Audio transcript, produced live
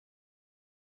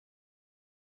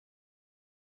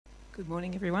Good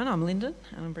morning, everyone. I'm Glendan,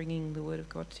 and I'm bringing the Word of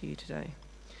God to you today.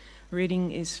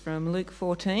 Reading is from Luke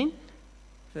 14,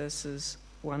 verses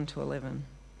 1 to 11.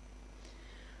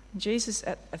 Jesus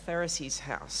at a Pharisee's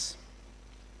house.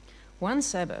 One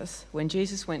Sabbath, when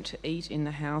Jesus went to eat in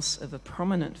the house of a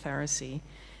prominent Pharisee,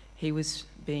 he was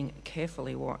being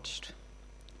carefully watched.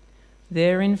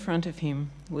 There in front of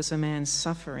him was a man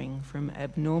suffering from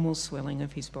abnormal swelling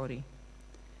of his body.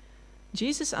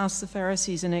 Jesus asked the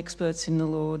Pharisees and experts in the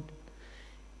law,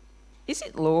 "Is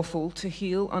it lawful to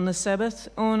heal on the Sabbath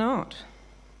or not?"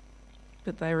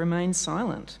 But they remained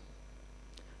silent.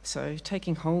 So,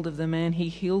 taking hold of the man, he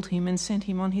healed him and sent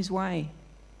him on his way.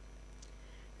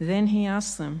 Then he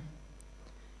asked them,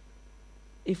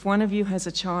 "If one of you has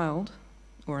a child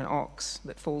or an ox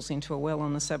that falls into a well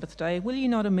on the Sabbath day, will you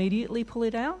not immediately pull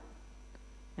it out?"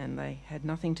 And they had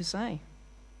nothing to say.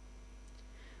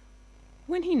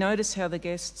 When he noticed how the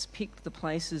guests picked the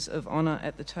places of honour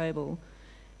at the table,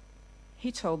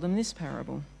 he told them this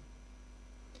parable.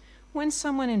 When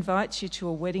someone invites you to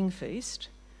a wedding feast,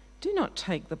 do not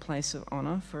take the place of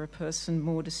honour, for a person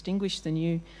more distinguished than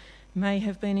you may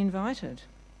have been invited.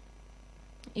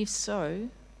 If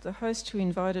so, the host who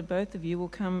invited both of you will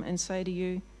come and say to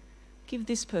you, "Give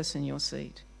this person your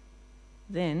seat."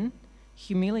 Then,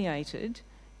 humiliated,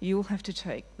 you will have to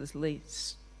take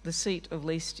the seat of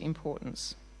least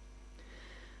importance.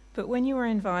 But when you are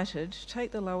invited,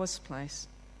 take the lowest place,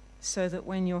 so that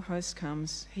when your host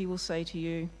comes, he will say to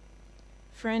you,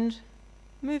 "Friend,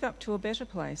 move up to a better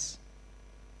place."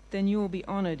 Then you will be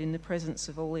honoured in the presence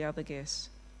of all the other guests.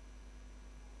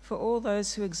 For all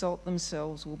those who exalt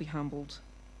themselves will be humbled,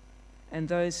 and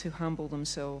those who humble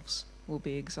themselves will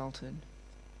be exalted.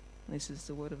 This is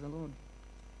the word of the Lord.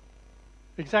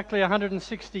 Exactly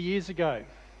 160 years ago,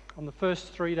 on the first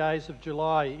 3 days of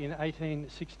July in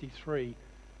 1863,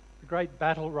 a great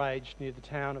battle raged near the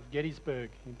town of Gettysburg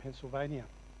in Pennsylvania.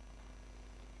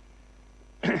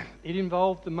 It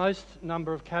involved the most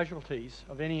number of casualties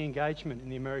of any engagement in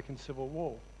the American Civil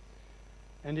War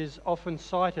and is often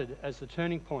cited as the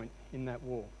turning point in that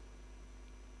war.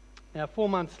 Now, 4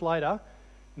 months later,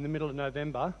 in the middle of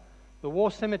November, the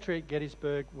war cemetery at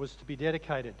Gettysburg was to be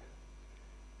dedicated,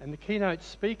 and the keynote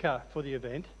speaker for the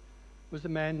event was a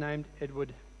man named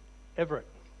Edward Everett.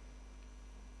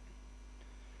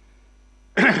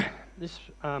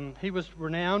 He was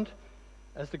renowned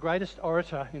as the greatest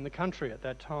orator in the country at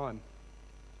that time.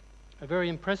 A very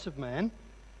impressive man.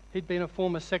 He'd been a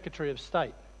former Secretary of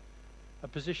State, a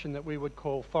position that we would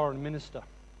call Foreign Minister.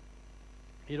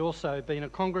 He'd also been a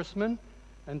congressman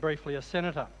and briefly a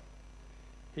senator.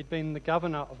 He'd been the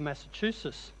governor of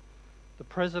Massachusetts, the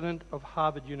president of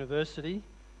Harvard University,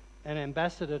 an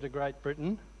ambassador to Great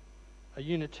Britain, a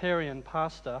Unitarian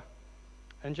pastor,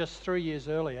 and just 3 years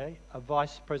earlier, a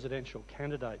vice presidential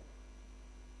candidate.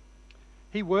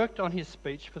 He worked on his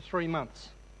speech for 3 months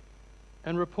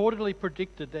and reportedly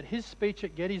predicted that his speech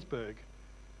at Gettysburg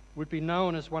would be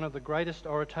known as one of the greatest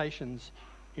orations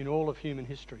in all of human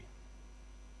history.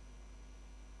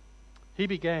 He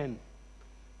began,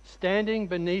 "Standing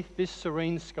beneath this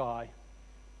serene sky,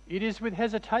 it is with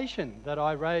hesitation that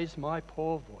I raise my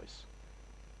poor voice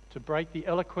to break the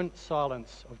eloquent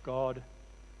silence of God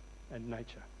and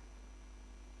nature."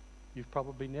 You've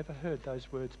probably never heard those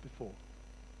words before.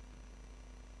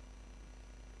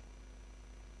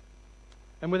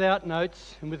 And without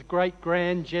notes and with great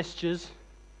grand gestures,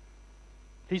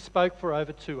 he spoke for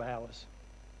over 2 hours.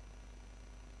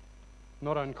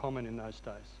 Not uncommon in those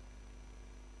days.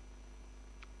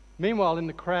 Meanwhile, in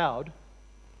the crowd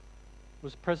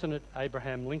was President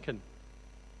Abraham Lincoln.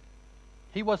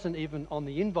 He wasn't even on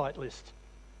the invite list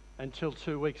until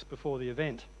 2 weeks before the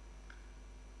event,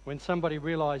 when somebody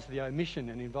realised the omission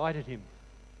and invited him.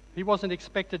 He wasn't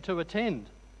expected to attend,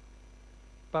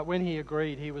 but when he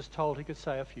agreed, he was told he could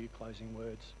say a few closing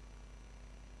words.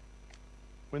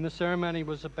 When the ceremony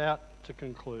was about to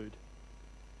conclude,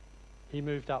 he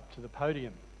moved up to the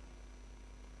podium.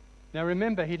 Now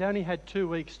remember, he'd only had 2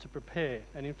 weeks to prepare,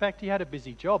 and in fact he had a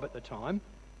busy job at the time,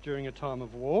 during a time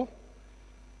of war,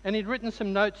 and he'd written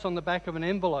some notes on the back of an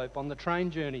envelope on the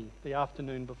train journey the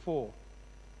afternoon before.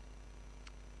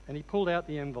 And he pulled out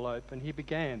the envelope and he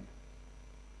began,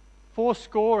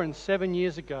 "407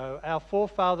 years ago, our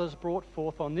forefathers brought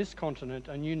forth on this continent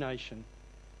a new nation,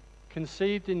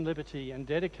 conceived in liberty and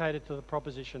dedicated to the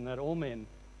proposition that all men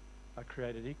are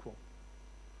created equal."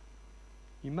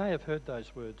 You may have heard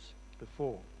those words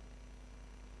before.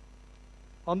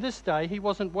 On this day, he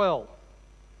wasn't well.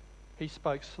 He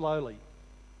spoke slowly.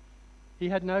 He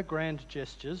had no grand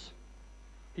gestures.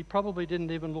 He probably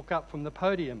didn't even look up from the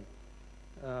podium,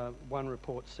 one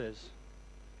report says.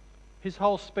 His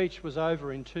whole speech was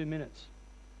over in 2 minutes.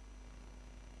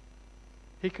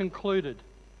 He concluded,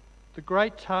 "The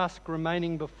great task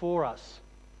remaining before us,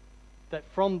 that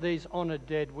from these honoured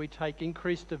dead we take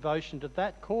increased devotion to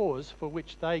that cause for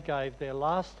which they gave their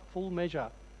last full measure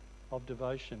of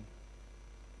devotion.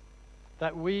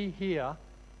 That we here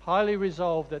highly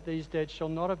resolve that these dead shall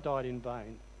not have died in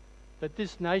vain, that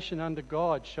this nation under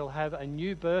God shall have a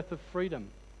new birth of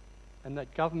freedom, and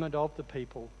that government of the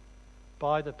people,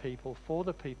 by the people, for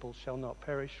the people shall not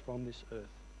perish from this earth."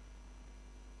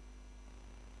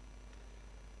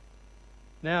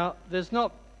 Now, there's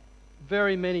not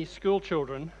very many school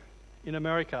children in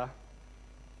America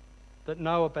that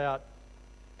know about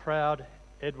proud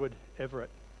Edward Everett.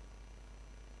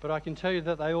 But I can tell you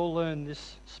that they all learned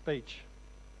this speech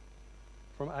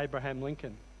from Abraham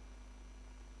Lincoln.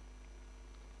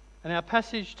 And our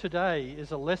passage today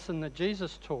is a lesson that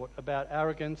Jesus taught about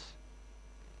arrogance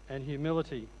and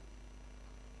humility.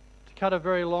 To cut a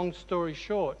very long story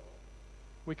short,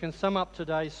 we can sum up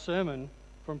today's sermon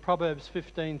from Proverbs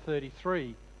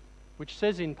 15:33, which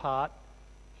says in part,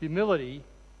 "Humility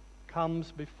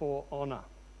comes before honour."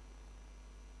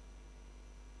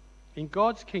 In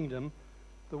God's kingdom,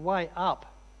 the way up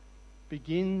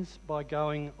begins by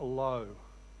going low.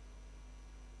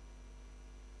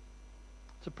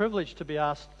 It's a privilege to be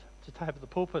asked to take the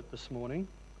pulpit this morning.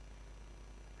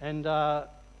 And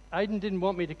Aidan didn't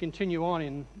want me to continue on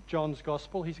in John's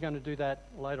Gospel. He's going to do that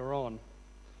later on.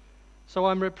 So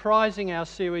I'm reprising our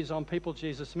series on people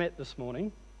Jesus met this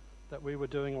morning that we were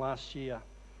doing last year.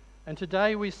 And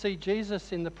today we see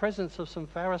Jesus in the presence of some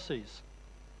Pharisees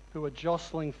who are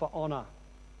jostling for honour.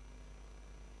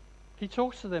 He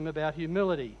talks to them about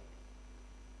humility.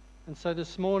 And so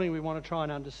this morning we want to try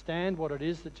and understand what it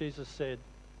is that Jesus said,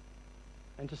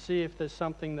 and to see if there's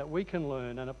something that we can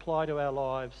learn and apply to our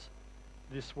lives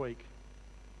this week.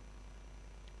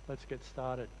 Let's get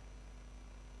started.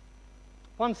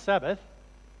 One Sabbath,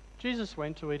 Jesus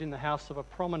went to eat in the house of a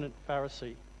prominent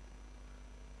Pharisee.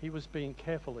 He was being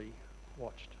carefully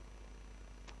watched.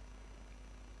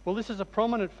 Well, this is a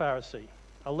prominent Pharisee,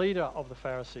 a leader of the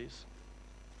Pharisees.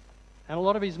 And a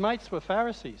lot of his mates were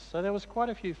Pharisees, so there was quite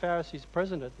a few Pharisees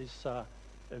present at this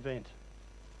event.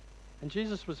 And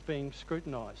Jesus was being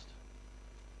scrutinised.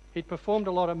 He'd performed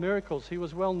a lot of miracles. He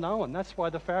was well known. That's why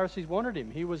the Pharisees wanted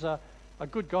him. He was a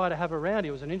good guy to have around.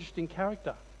 He was an interesting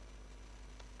character.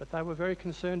 But they were very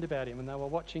concerned about him, and they were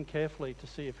watching carefully to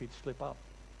see if he'd slip up.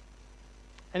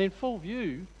 And in full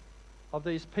view of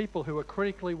these people who were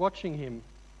critically watching him,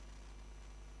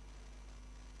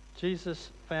 Jesus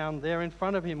found there in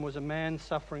front of him was a man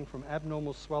suffering from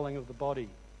abnormal swelling of the body.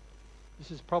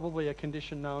 This is probably a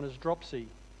condition known as dropsy.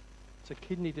 It's a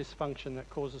kidney dysfunction that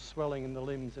causes swelling in the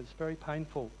limbs. It's a very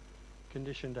painful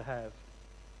condition to have.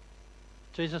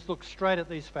 Jesus looked straight at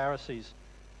these Pharisees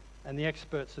and the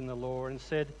experts in the law and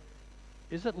said,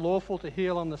 "Is it lawful to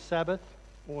heal on the Sabbath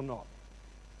or not?"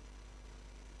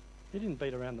 He didn't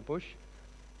beat around the bush.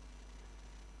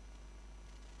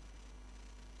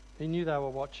 He knew they were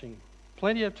watching.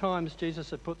 Plenty of times Jesus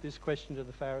had put this question to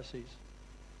the Pharisees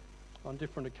on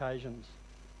different occasions.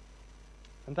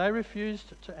 And they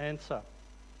refused to answer.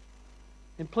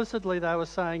 Implicitly they were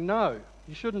saying, "No,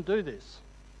 you shouldn't do this."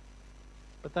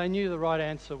 But they knew the right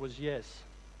answer was yes.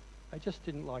 They just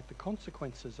didn't like the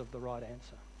consequences of the right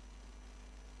answer.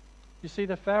 You see,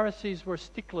 the Pharisees were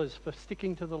sticklers for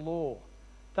sticking to the law.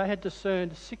 They had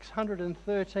discerned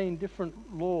 613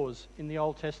 different laws in the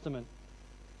Old Testament.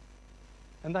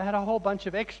 And they had a whole bunch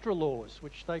of extra laws,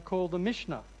 which they called the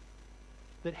Mishnah,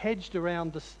 that hedged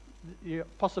around the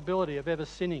possibility of ever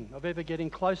sinning, of ever getting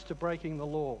close to breaking the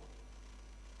law.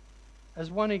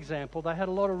 As one example, they had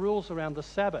a lot of rules around the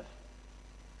Sabbath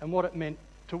and what it meant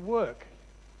to work.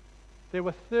 There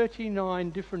were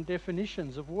 39 different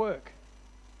definitions of work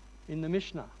in the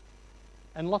Mishnah,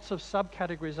 and lots of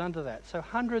subcategories under that. So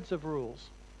hundreds of rules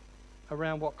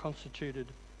around what constituted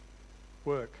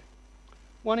work.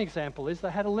 One example is they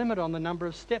had a limit on the number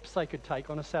of steps they could take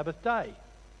on a Sabbath day.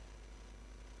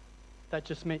 That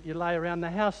just meant you lay around the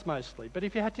house mostly. But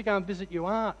if you had to go and visit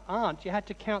your aunt, you had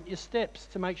to count your steps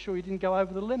to make sure you didn't go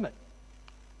over the limit.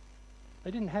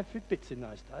 They didn't have Fitbits in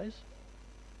those days.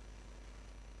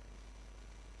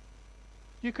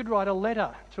 You could write a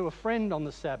letter to a friend on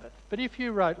the Sabbath. But if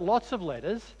you wrote lots of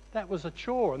letters, that was a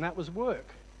chore and that was work.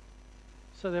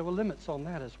 So there were limits on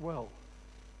that as well.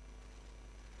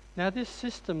 Now this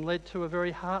system led to a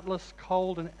very heartless,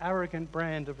 cold and arrogant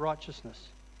brand of righteousness.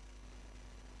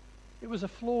 It was a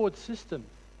flawed system.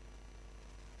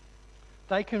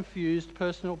 They confused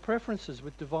personal preferences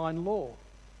with divine law.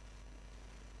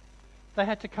 They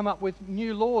had to come up with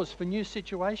new laws for new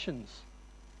situations.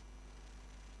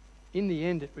 In the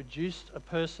end, it reduced a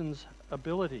person's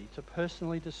ability to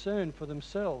personally discern for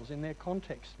themselves in their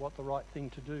context what the right thing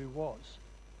to do was.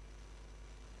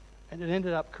 And it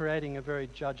ended up creating a very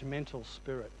judgmental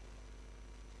spirit.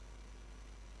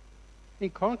 In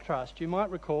contrast, you might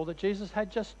recall that Jesus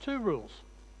had just 2 rules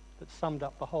that summed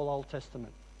up the whole Old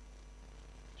Testament.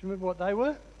 Do you remember what they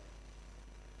were?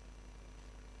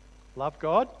 Love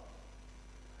God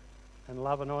and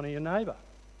love and honour your neighbour.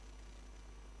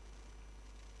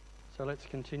 So let's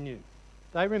continue.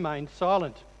 They remained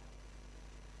silent.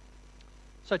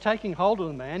 So taking hold of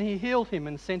the man, he healed him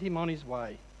and sent him on his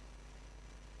way.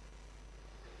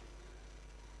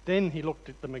 Then he looked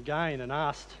at them again and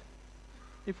asked,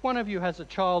 "If one of you has a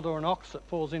child or an ox that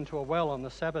falls into a well on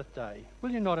the Sabbath day,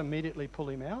 will you not immediately pull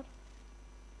him out?"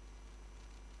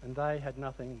 And they had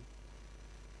nothing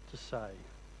to say.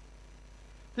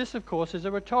 This, of course, is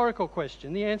a rhetorical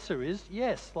question. The answer is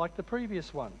yes, like the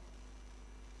previous one.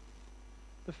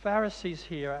 The Pharisees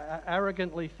here are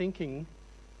arrogantly thinking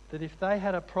that if they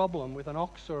had a problem with an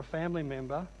ox or a family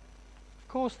member, of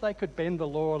course they could bend the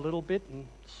law a little bit and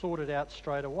sort it out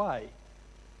straight away.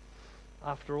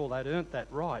 After all, they'd earned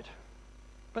that right.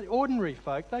 But ordinary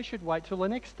folk, they should wait till the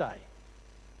next day.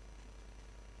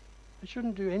 They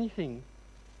shouldn't do anything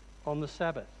on the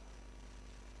Sabbath.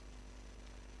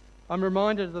 I'm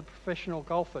reminded of the professional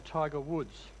golfer Tiger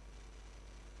Woods,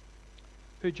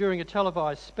 who during a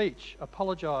televised speech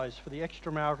apologised for the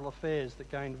extramarital affairs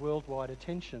that gained worldwide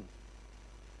attention,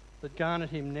 that garnered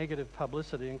him negative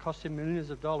publicity and cost him millions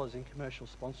of dollars in commercial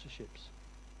sponsorships.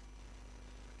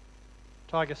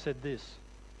 Tiger said this,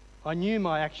 "I knew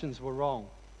my actions were wrong,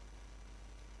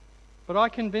 but I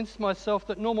convinced myself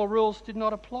that normal rules did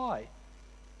not apply.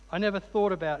 I never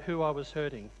thought about who I was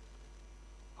hurting.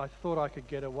 I thought I could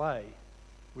get away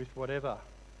with whatever."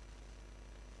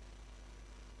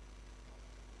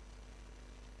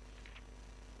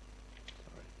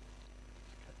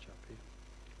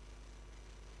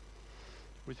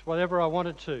 With whatever I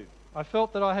wanted to. I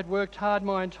felt that I had worked hard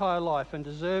my entire life and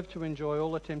deserved to enjoy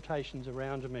all the temptations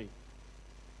around me.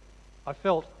 I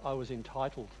felt I was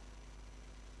entitled.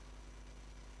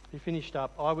 He finished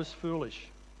up, "I was foolish.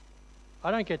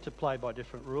 I don't get to play by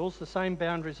different rules. The same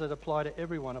boundaries that apply to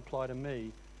everyone apply to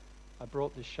me. I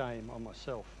brought this shame on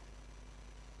myself."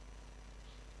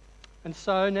 And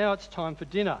so now it's time for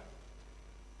dinner.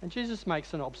 And Jesus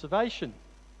makes an observation.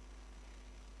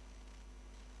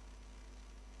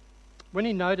 When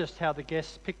he noticed how the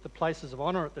guests picked the places of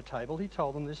honour at the table, he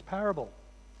told them this parable.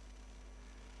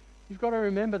 You've got to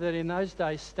remember that in those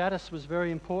days, status was very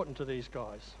important to these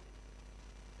guys.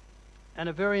 And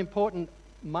a very important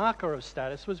marker of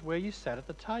status was where you sat at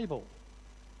the table.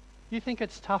 You think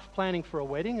it's tough planning for a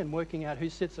wedding and working out who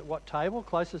sits at what table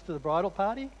closest to the bridal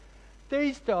party?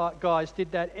 These guys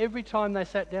did that every time they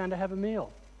sat down to have a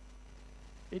meal.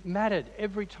 It mattered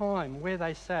every time where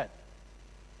they sat.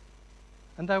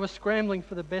 And they were scrambling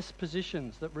for the best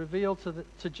positions that revealed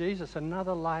to Jesus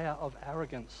another layer of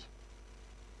arrogance.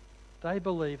 They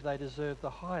believed they deserved the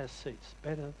highest seats.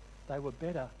 They were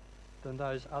better than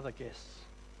those other guests.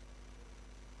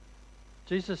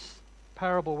 Jesus'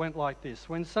 parable went like this.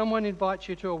 When someone invites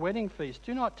you to a wedding feast,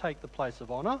 do not take the place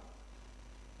of honour,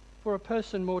 for a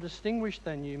person more distinguished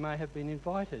than you may have been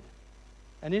invited.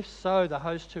 And if so, the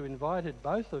host who invited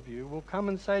both of you will come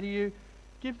and say to you,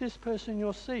 "Give this person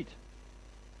your seat."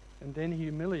 And then,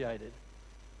 humiliated,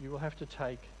 you will have to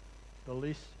take the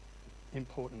least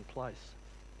important place.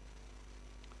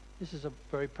 This is a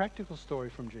very practical story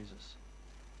from Jesus.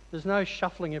 There's no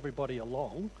shuffling everybody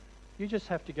along. You just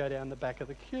have to go down the back of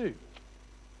the queue.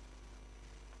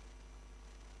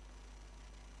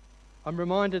 I'm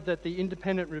reminded that the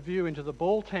independent review into the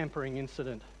ball tampering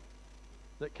incident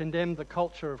that condemned the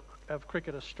culture of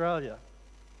Cricket Australia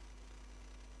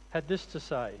had this to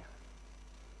say.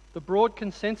 The broad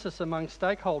consensus among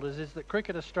stakeholders is that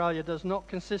Cricket Australia does not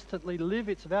consistently live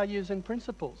its values and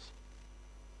principles.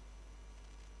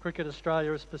 Cricket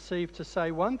Australia is perceived to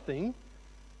say one thing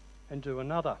and do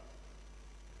another.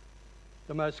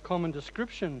 The most common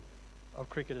description of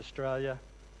Cricket Australia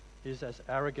is as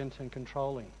arrogant and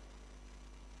controlling.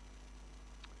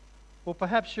 Well,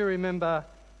 perhaps you remember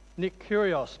Nick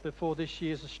Kyrgios before this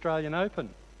year's Australian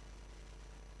Open.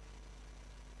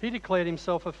 He declared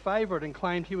himself a favourite and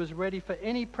claimed he was ready for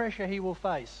any pressure he will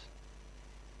face.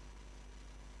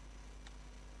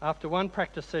 After one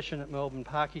practice session at Melbourne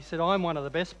Park, he said, "I'm one of the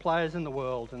best players in the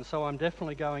world, and so I'm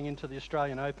definitely going into the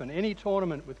Australian Open, any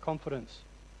tournament, with confidence."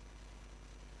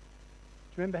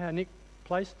 Do you remember how Nick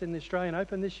placed in the Australian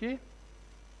Open this year?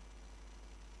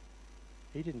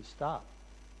 He didn't start.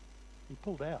 He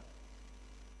pulled out.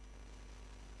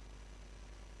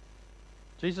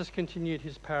 Jesus continued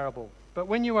his parable. But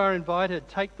when you are invited,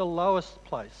 take the lowest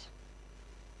place,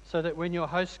 so that when your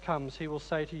host comes, he will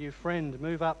say to you, "Friend,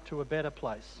 move up to a better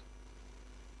place."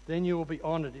 Then you will be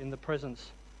honoured in the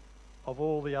presence of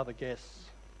all the other guests.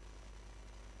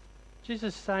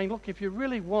 Jesus is saying, look, if you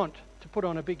really want to put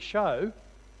on a big show,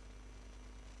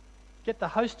 get the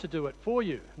host to do it for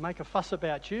you, make a fuss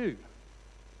about you.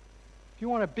 If you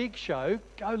want a big show,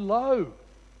 go low.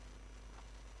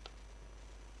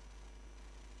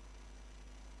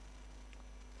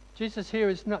 Jesus here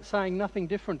is not saying nothing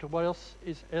different to what else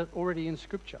is already in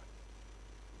Scripture.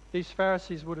 These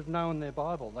Pharisees would have known their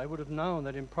Bible. They would have known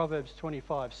that in Proverbs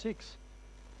 25:6,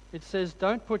 it says,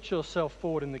 "Don't put yourself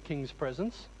forward in the king's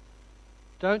presence.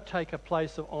 Don't take a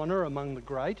place of honour among the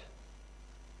great.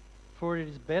 For it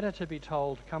is better to be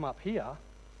told, 'Come up here,'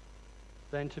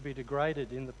 than to be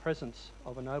degraded in the presence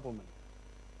of a nobleman."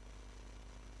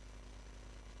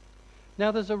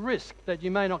 Now there's a risk that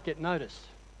you may not get noticed.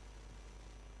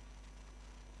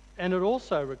 And it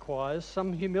also requires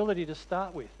some humility to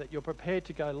start with, that you're prepared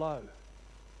to go low.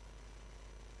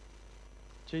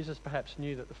 Jesus perhaps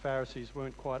knew that the Pharisees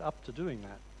weren't quite up to doing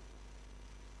that.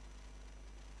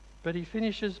 But he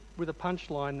finishes with a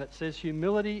punchline that says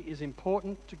humility is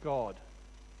important to God.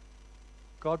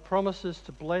 God promises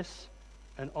to bless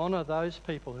and honour those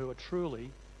people who are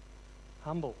truly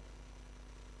humble.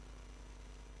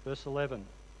 Verse 11,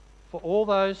 "For all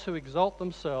those who exalt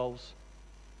themselves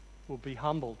will be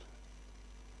humbled."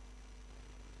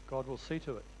 God will see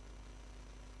to it.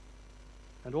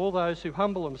 "And all those who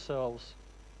humble themselves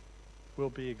will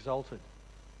be exalted."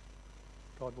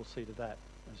 God will see to that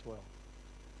as well.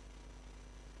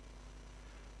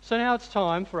 So now it's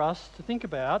time for us to think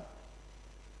about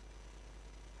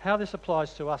how this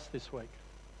applies to us this week.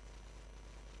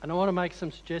 And I want to make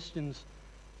some suggestions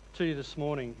to you this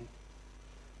morning.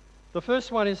 The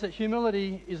first one is that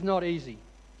humility is not easy.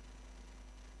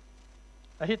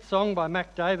 A hit song by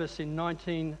Mac Davis in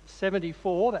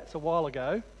 1974, that's a while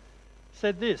ago,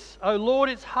 said this, "Oh Lord,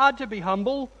 it's hard to be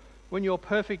humble when you're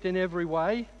perfect in every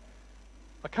way.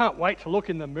 I can't wait to look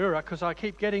in the mirror because I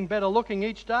keep getting better looking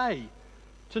each day.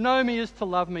 To know me is to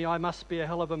love me, I must be a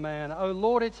hell of a man. Oh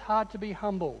Lord, it's hard to be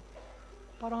humble,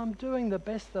 but I'm doing the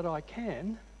best that I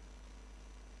can."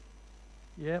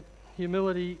 Yep,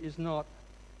 humility is not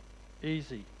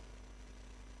easy.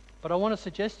 But I want to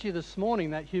suggest to you this morning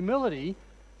that humility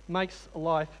makes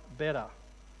life better.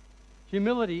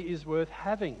 Humility is worth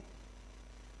having.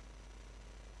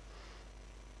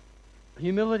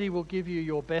 Humility will give you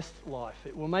your best life.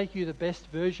 It will make you the best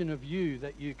version of you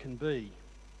that you can be.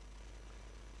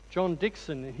 John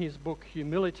Dixon, in his book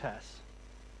Humilitas,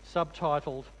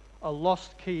 subtitled "A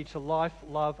Lost Key to Life,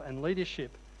 Love and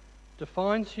Leadership,"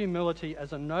 defines humility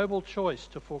as a noble choice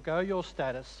to forego your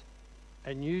status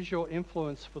and use your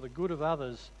influence for the good of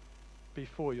others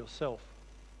before yourself.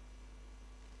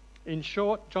 In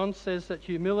short, John says that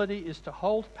humility is to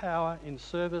hold power in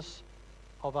service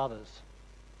of others.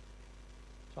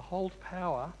 To hold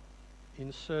power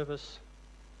in service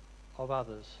of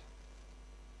others.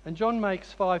 And John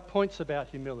makes 5 points about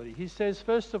humility. He says,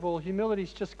 first of all, humility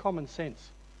is just common sense.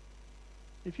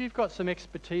 If you've got some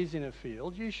expertise in a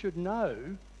field, you should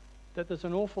know that there's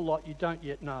an awful lot you don't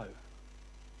yet know.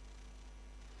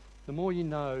 The more you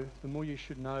know, the more you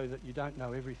should know that you don't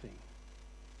know everything.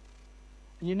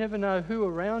 And you never know who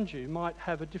around you might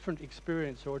have a different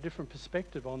experience or a different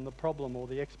perspective on the problem or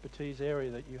the expertise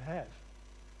area that you have.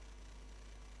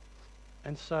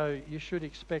 And so you should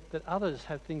expect that others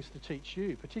have things to teach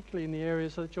you, particularly in the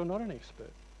areas that you're not an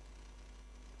expert.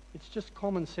 It's just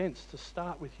common sense to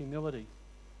start with humility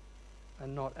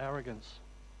and not arrogance.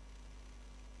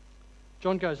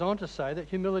 John goes on to say that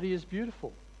humility is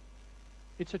beautiful.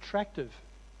 It's attractive.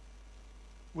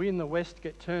 We in the West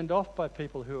get turned off by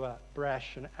people who are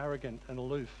brash and arrogant and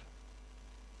aloof.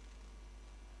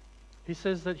 He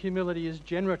says that humility is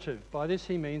generative. By this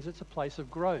he means it's a place of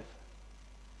growth.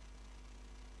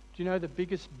 Do you know the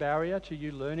biggest barrier to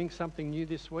you learning something new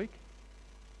this week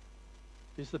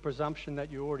is the presumption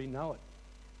that you already know it.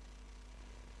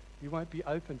 You won't be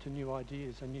open to new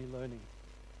ideas and new learning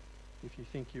if you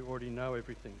think you already know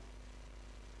everything.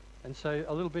 And so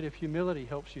a little bit of humility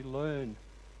helps you learn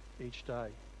each day.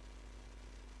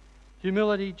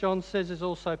 Humility, John says, is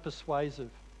also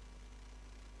persuasive.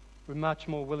 We're much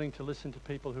more willing to listen to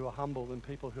people who are humble than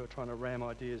people who are trying to ram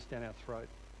ideas down our throat.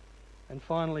 And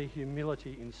finally,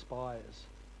 humility inspires.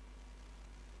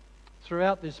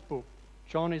 Throughout this book,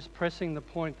 John is pressing the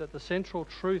point that the central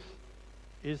truth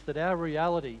is that our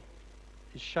reality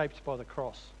is shaped by the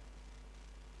cross.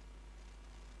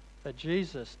 that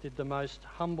Jesus did the most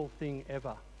humble thing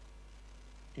ever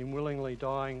in willingly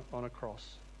dying on a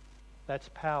cross. That's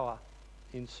power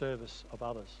in service of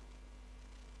others.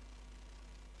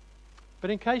 But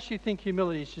in case you think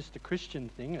humility is just a Christian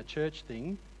thing, a church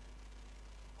thing,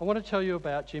 I want to tell you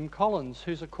about Jim Collins,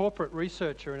 who's a corporate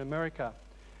researcher in America.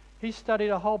 He studied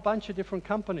a whole bunch of different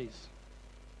companies,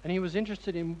 and he was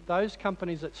interested in those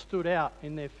companies that stood out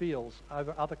in their fields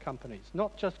over other companies.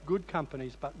 Not just good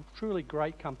companies, but truly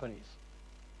great companies.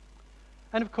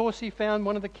 And of course, he found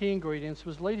one of the key ingredients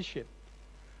was leadership.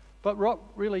 But what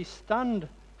really stunned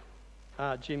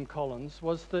Jim Collins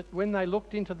was that when they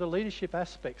looked into the leadership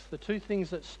aspects, the two things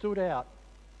that stood out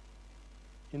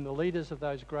in the leaders of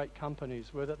those great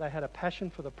companies were that they had a passion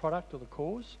for the product or the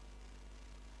cause,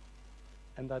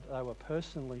 and that they were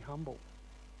personally humble.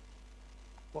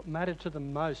 What mattered to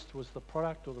them most was the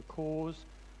product or the cause,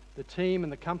 the team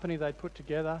and the company they'd put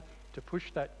together to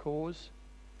push that cause,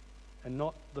 and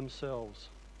not themselves.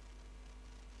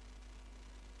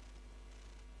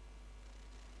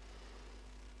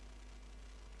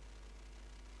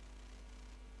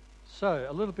 So,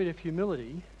 a little bit of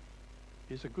humility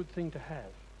is a good thing to have.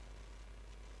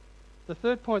 The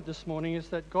third point this morning is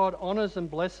that God honours and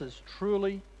blesses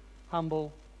truly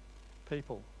humble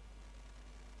people.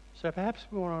 So perhaps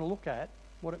we want to look at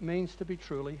what it means to be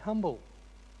truly humble.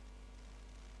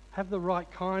 Have the right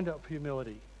kind of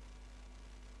humility.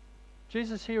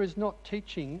 Jesus here is not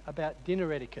teaching about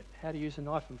dinner etiquette, how to use a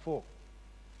knife and fork.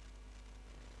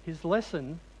 His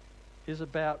lesson is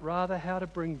about rather how to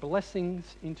bring blessings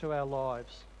into our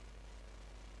lives.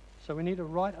 So we need a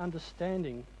right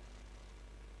understanding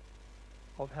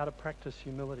of how to practice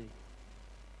humility.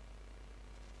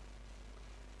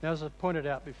 Now, as I pointed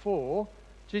out before,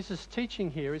 Jesus' teaching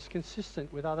here is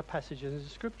consistent with other passages in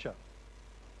Scripture.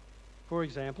 For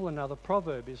example, another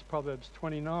proverb is Proverbs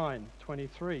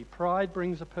 29:23. Pride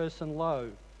brings a person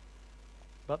low,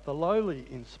 but the lowly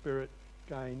in spirit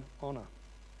gain honour.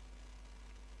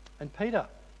 And Peter,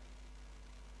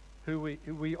 who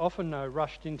we often know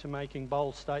rushed into making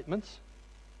bold statements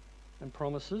and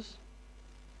promises,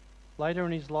 later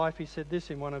in his life he said this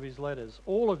in one of his letters: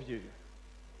 all of you,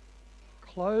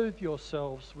 clothe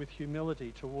yourselves with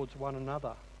humility towards one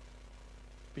another,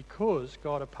 because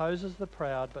God opposes the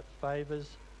proud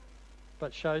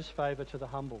but shows favour to the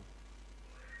humble.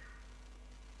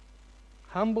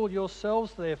 Humble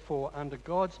yourselves, therefore, under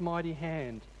God's mighty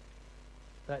hand,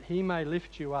 that he may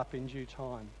lift you up in due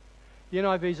time. The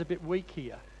NIV is a bit weak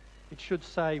here. It should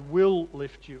say, will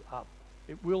lift you up.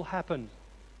 It will happen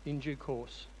in due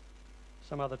course.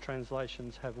 Some other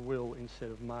translations have will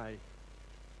instead of may.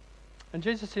 And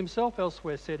Jesus himself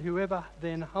elsewhere said, whoever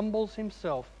then humbles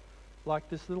himself like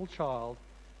this little child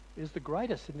is the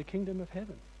greatest in the kingdom of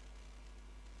heaven.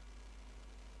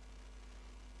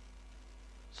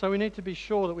 So we need to be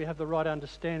sure that we have the right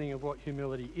understanding of what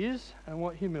humility is and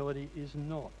what humility is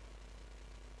not.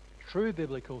 True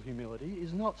biblical humility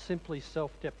is not simply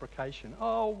self-deprecation.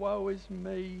 Oh, woe is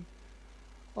me.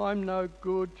 I'm no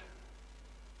good.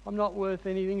 I'm not worth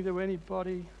anything to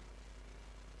anybody.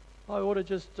 I ought to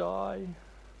just die.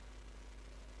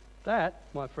 That,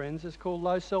 my friends, is called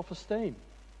low self-esteem.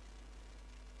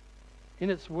 In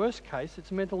its worst case,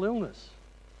 it's mental illness.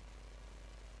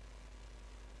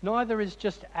 Neither is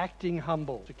just acting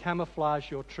humble to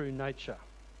camouflage your true nature.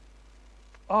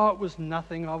 Oh, it was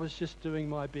nothing, I was just doing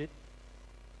my bit.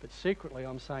 But secretly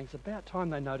I'm saying it's about time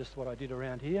they noticed what I did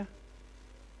around here.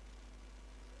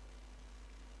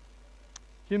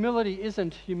 Humility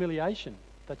isn't humiliation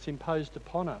that's imposed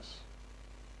upon us.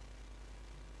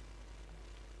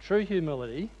 True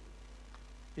humility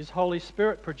is Holy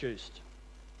Spirit produced.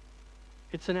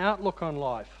 It's an outlook on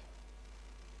life.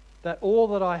 That all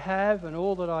that I have and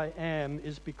all that I am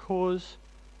is because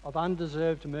of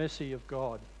undeserved mercy of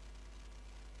God.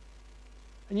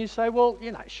 And you say, well,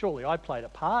 surely I played a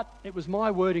part. It was my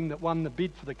wording that won the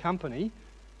bid for the company.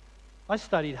 I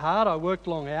studied hard, I worked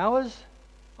long hours,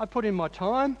 I put in my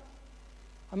time,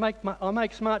 I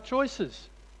make smart choices.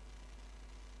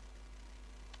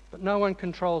 But no one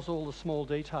controls all the small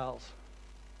details,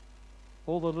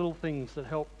 all the little things that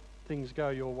help things go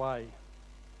your way.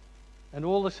 And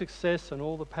all the success and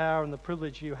all the power and the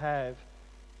privilege you have,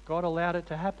 God allowed it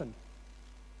to happen.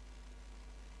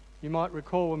 You might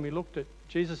recall when we looked at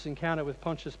Jesus' encounter with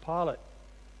Pontius Pilate,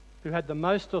 who had the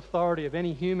most authority of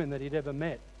any human that he'd ever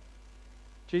met.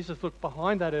 Jesus looked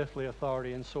behind that earthly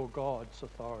authority and saw God's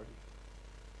authority.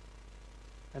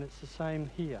 And it's the same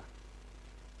here.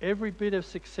 Every bit of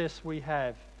success we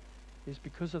have is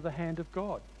because of the hand of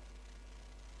God.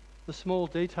 The small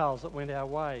details that went our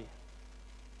way.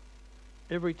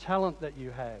 Every talent that you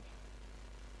have.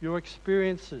 your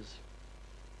experiences,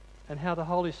 and how the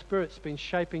Holy Spirit's been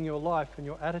shaping your life and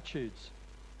your attitudes.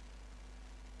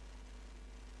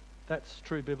 That's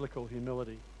true biblical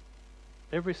humility.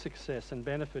 Every success and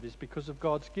benefit is because of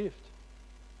God's gift.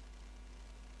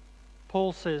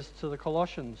 Paul says to the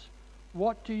Colossians,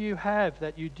 "What do you have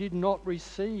that you did not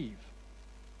receive?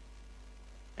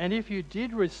 And if you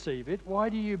did receive it, why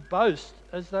do you boast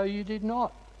as though you did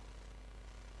not?"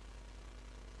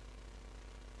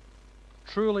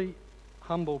 Truly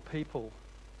humble people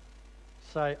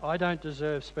say, "I don't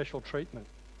deserve special treatment.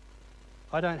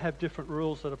 I don't have different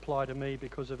rules that apply to me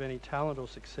because of any talent or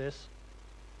success.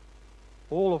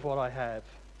 All of what I have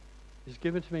is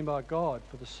given to me by God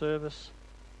for the service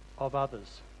of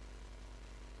others."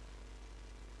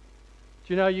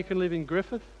 Do you know you can live in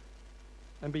Griffith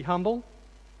and be humble?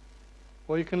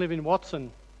 Or you can live in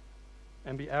Watson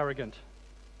and be arrogant.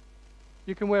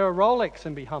 You can wear a Rolex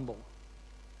and be humble.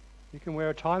 You can wear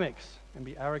a Timex and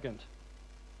be arrogant.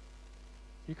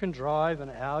 You can drive an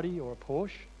Audi or a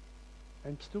Porsche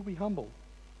and still be humble.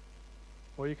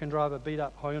 Or you can drive a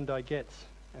beat-up Hyundai Getz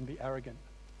and be arrogant.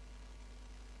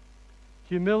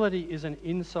 Humility is an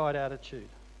inside attitude.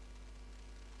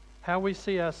 How we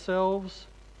see ourselves,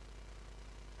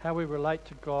 how we relate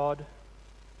to God,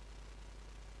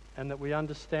 and that we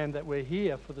understand that we're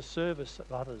here for the service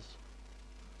of others.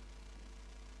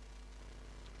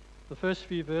 The first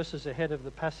few verses ahead of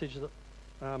the passage that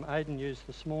Aidan used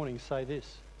this morning say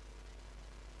this: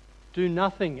 "Do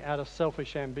nothing out of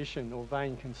selfish ambition or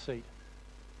vain conceit.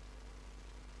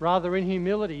 Rather, in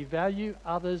humility, value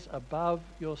others above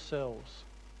yourselves,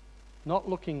 not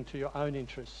looking to your own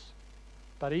interests,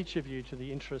 but each of you to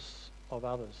the interests of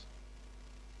others."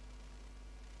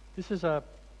 This is a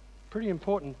pretty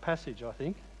important passage, I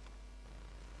think.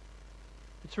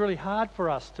 It's really hard for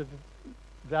us to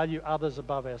value others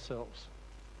above ourselves.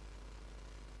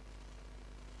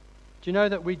 Do you know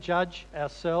that we judge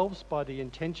ourselves by the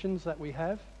intentions that we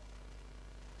have?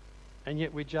 And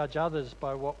yet we judge others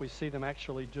by what we see them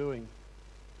actually doing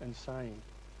and saying.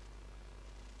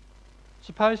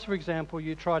 Suppose, for example,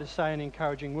 you try to say an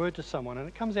encouraging word to someone and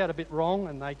it comes out a bit wrong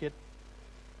and they get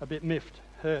a bit miffed,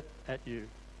 hurt at you.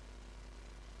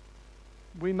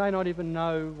 We may not even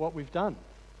know what we've done.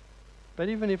 But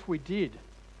even if we did,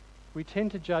 we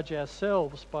tend to judge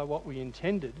ourselves by what we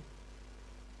intended.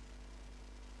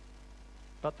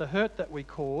 But the hurt that we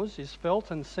cause is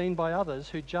felt and seen by others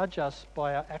who judge us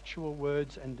by our actual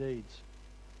words and deeds.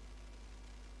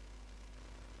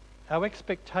 Our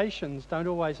expectations don't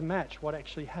always match what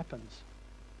actually happens.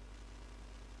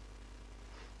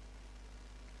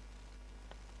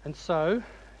 And so,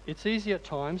 it's easy at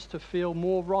times to feel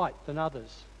more right than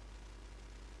others.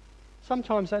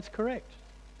 Sometimes that's correct,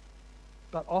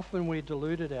 but often we're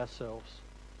deluded ourselves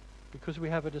because we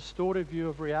have a distorted view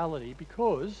of reality,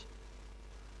 because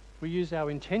we use our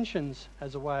intentions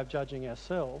as a way of judging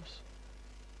ourselves,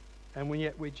 and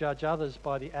yet we judge others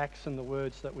by the acts and the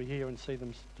words that we hear and see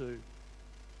them do.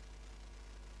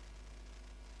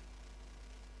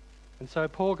 And so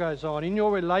Paul goes on, "In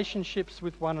your relationships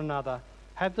with one another,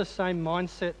 have the same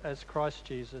mindset as Christ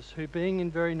Jesus, who being in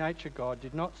very nature God,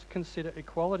 did not consider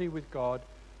equality with God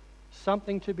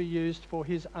something to be used for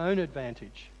his own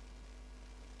advantage.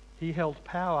 He held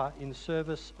power in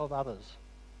service of others.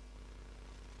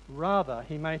 Rather,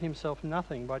 he made himself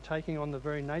nothing by taking on the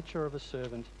very nature of a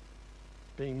servant,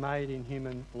 being made in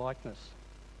human likeness.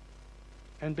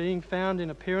 And being found in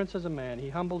appearance as a man, he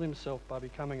humbled himself by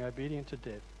becoming obedient to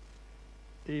death,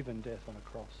 even death on a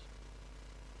cross."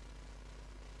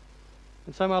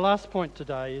 And so my last point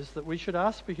today is that we should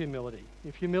ask for humility.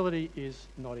 If humility is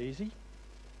not easy,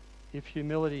 if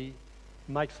humility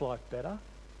makes life better,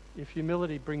 if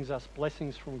humility brings us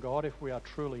blessings from God if we are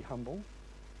truly humble,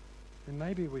 then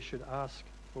maybe we should ask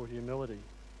for humility.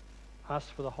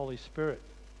 Ask for the Holy Spirit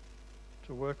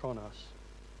to work on us.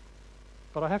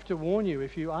 But I have to warn you,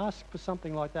 if you ask for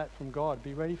something like that from God,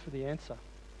 be ready for the answer.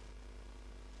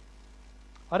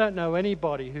 I don't know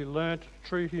anybody who learnt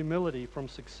true humility from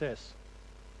success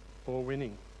or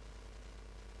winning.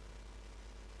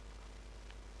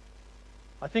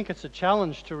 I think it's a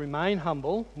challenge to remain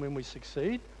humble when we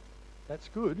succeed. That's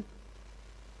good.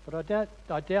 But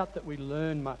I doubt that we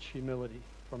learn much humility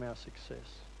from our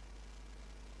success.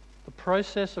 The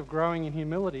process of growing in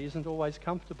humility isn't always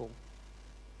comfortable.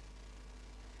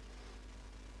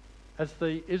 As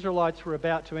the Israelites were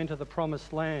about to enter the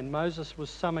promised land, Moses was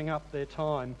summing up their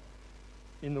time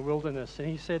in the wilderness, and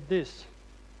he said this: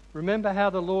 "Remember how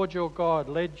the Lord your God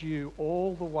led you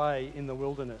all the way in the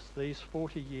wilderness these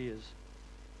 40 years,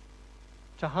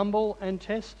 to humble and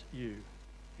test you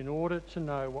in order to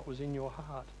know what was in your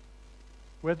heart,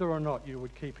 whether or not you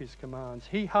would keep his commands.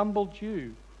 He humbled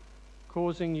you,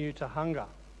 causing you to hunger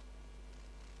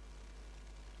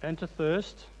and to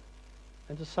thirst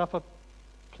and to suffer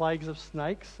plagues of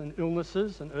snakes and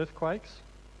illnesses and earthquakes.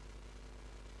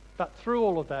 But through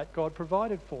all of that, God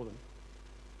provided for them.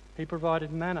 He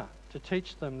provided manna to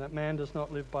teach them that man does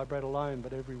not live by bread alone,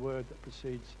 but every word that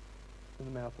proceeds from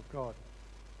the mouth of God.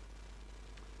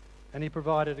 And he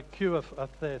provided a cure of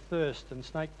their thirst and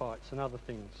snake bites and other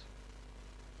things.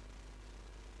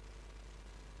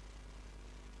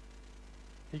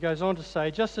 He goes on to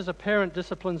say, just as a parent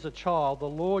disciplines a child, the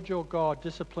Lord your God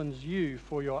disciplines you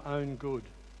for your own good.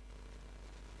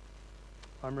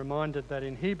 I'm reminded that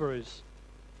in Hebrews,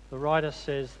 the writer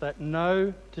says that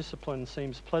no discipline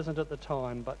seems pleasant at the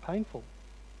time, but painful.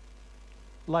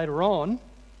 Later on,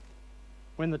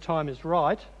 when the time is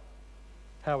right,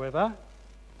 however,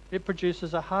 it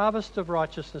produces a harvest of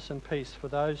righteousness and peace for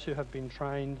those who have been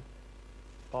trained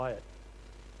by it.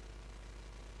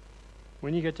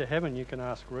 When you get to heaven, you can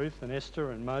ask Ruth and Esther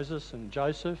and Moses and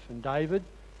Joseph and David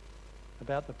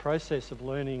about the process of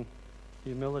learning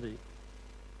humility.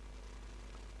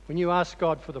 When you ask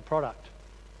God for the product,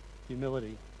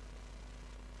 humility,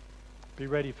 be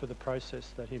ready for the process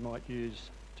that he might use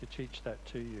to teach that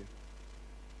to you.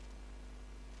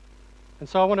 And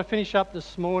so I want to finish up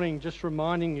this morning just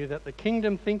reminding you that the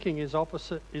kingdom thinking is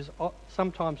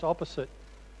sometimes opposite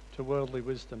to worldly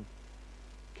wisdom.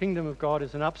 Kingdom of God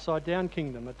is an upside-down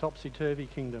kingdom, a topsy-turvy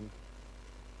kingdom.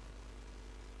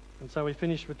 And so we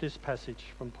finish with this passage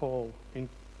from Paul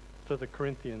to the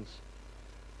Corinthians.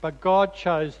 But God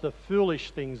chose the foolish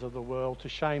things of the world to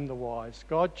shame the wise.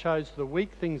 God chose the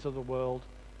weak things of the world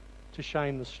to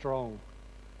shame the strong.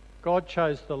 God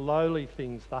chose the lowly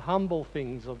things, the humble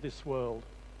things of this world,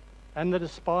 and the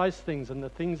despised things and the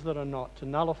things that are not, to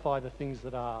nullify the things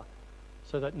that are,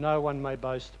 so that no one may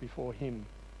boast before him.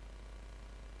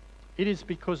 It is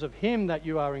because of him that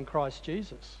you are in Christ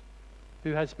Jesus,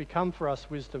 who has become for us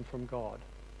wisdom from God.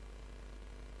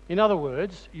 In other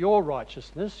words, your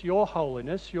righteousness, your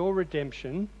holiness, your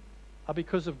redemption are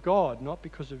because of God, not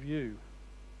because of you.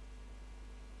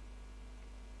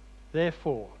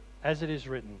 Therefore, as it is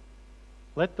written,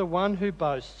 let the one who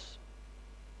boasts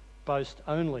boast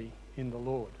only in the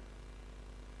Lord.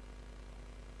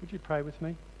 Would you pray with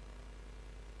me?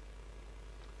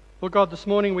 Lord God, this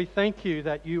morning we thank you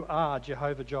that you are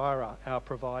Jehovah Jireh, our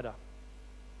provider.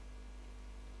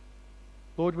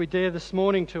 Lord, we dare this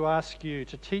morning to ask you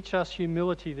to teach us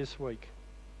humility this week.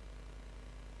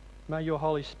 May your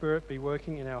Holy Spirit be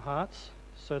working in our hearts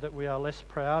so that we are less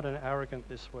proud and arrogant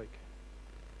this week.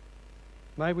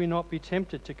 May we not be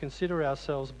tempted to consider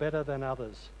ourselves better than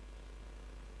others.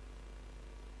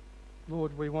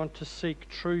 Lord, we want to seek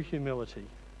true humility.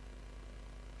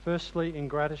 Firstly, in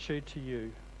gratitude to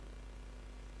you.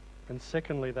 And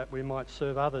secondly, that we might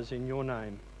serve others in your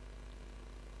name.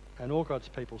 And all God's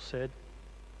people said,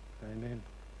 Amen.